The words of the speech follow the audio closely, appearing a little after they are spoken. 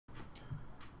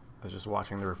I was just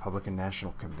watching the Republican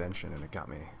National Convention and it got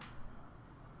me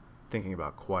thinking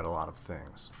about quite a lot of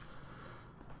things.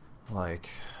 Like,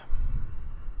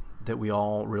 that we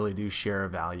all really do share a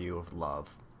value of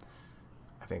love.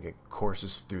 I think it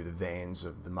courses through the veins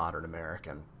of the modern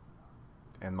American.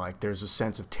 And, like, there's a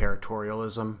sense of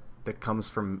territorialism that comes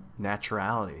from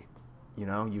naturality. You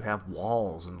know, you have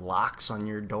walls and locks on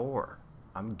your door.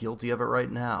 I'm guilty of it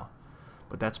right now.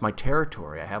 But that's my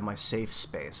territory. I have my safe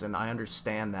space. And I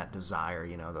understand that desire,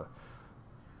 you know,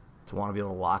 to want to be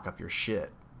able to lock up your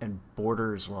shit. And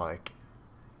borders, like,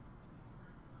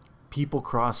 people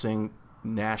crossing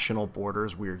national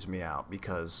borders weirds me out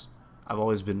because I've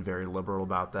always been very liberal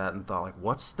about that and thought, like,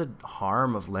 what's the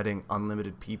harm of letting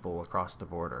unlimited people across the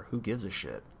border? Who gives a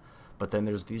shit? But then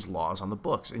there's these laws on the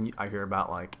books. And I hear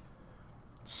about, like,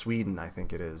 Sweden, I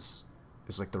think it is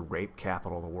like the rape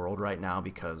capital of the world right now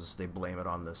because they blame it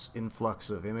on this influx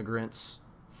of immigrants,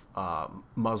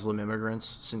 Muslim immigrants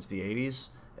since the 80s.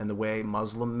 And the way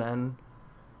Muslim men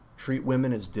treat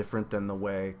women is different than the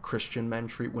way Christian men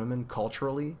treat women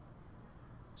culturally.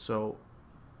 So,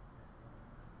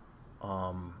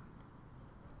 I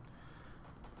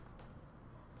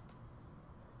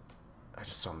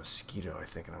just saw a mosquito, I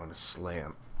think, and I'm going to slay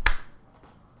him.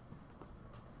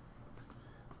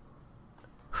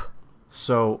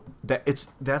 So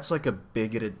that's like a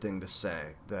bigoted thing to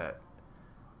say, that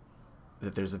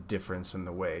there's a difference in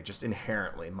the way just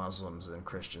inherently Muslims and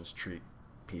Christians treat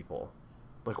people.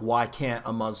 Like, why can't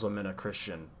a Muslim and a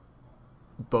Christian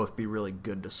both be really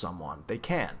good to someone? They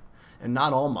can. And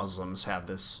not all Muslims have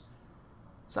this.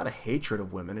 It's not a hatred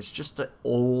of women. It's just an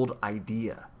old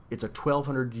idea. It's a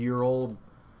 1,200-year-old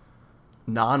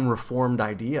non-reformed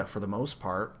idea for the most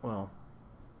part. Well,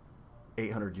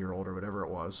 800-year-old or whatever it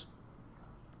was.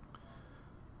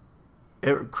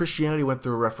 Christianity went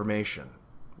through a Reformation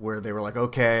where they were like,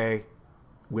 okay,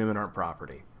 women aren't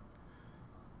property.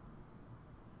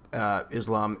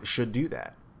 Islam should do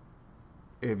that.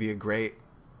 It'd be a great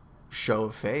show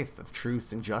of faith, of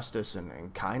truth and justice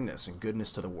and kindness and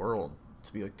goodness to the world,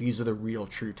 to be like, these are the real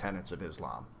true tenets of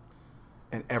Islam.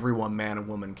 And everyone, man and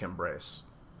woman, can embrace.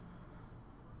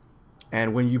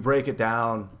 And when you break it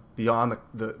down beyond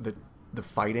the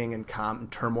fighting and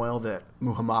turmoil that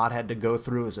Muhammad had to go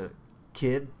through as a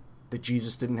kid that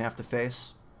Jesus didn't have to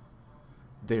face,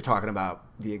 they're talking about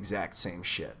the exact same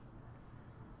shit.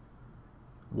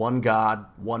 One God,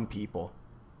 one people.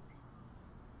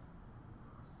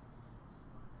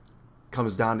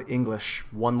 Comes down to English,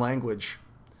 one language,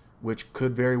 which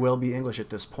could very well be English at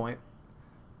this point.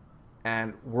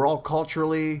 And we're all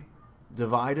culturally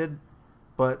divided,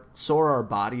 but so are our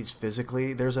bodies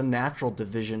physically. There's a natural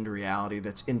division to reality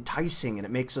that's enticing, and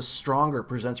it makes us stronger,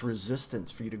 presents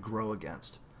resistance for you to grow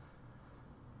against.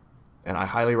 And I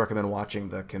highly recommend watching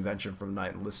the convention from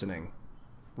tonight and listening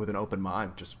with an open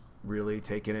mind. Just really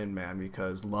take it in, man,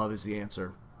 because love is the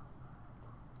answer.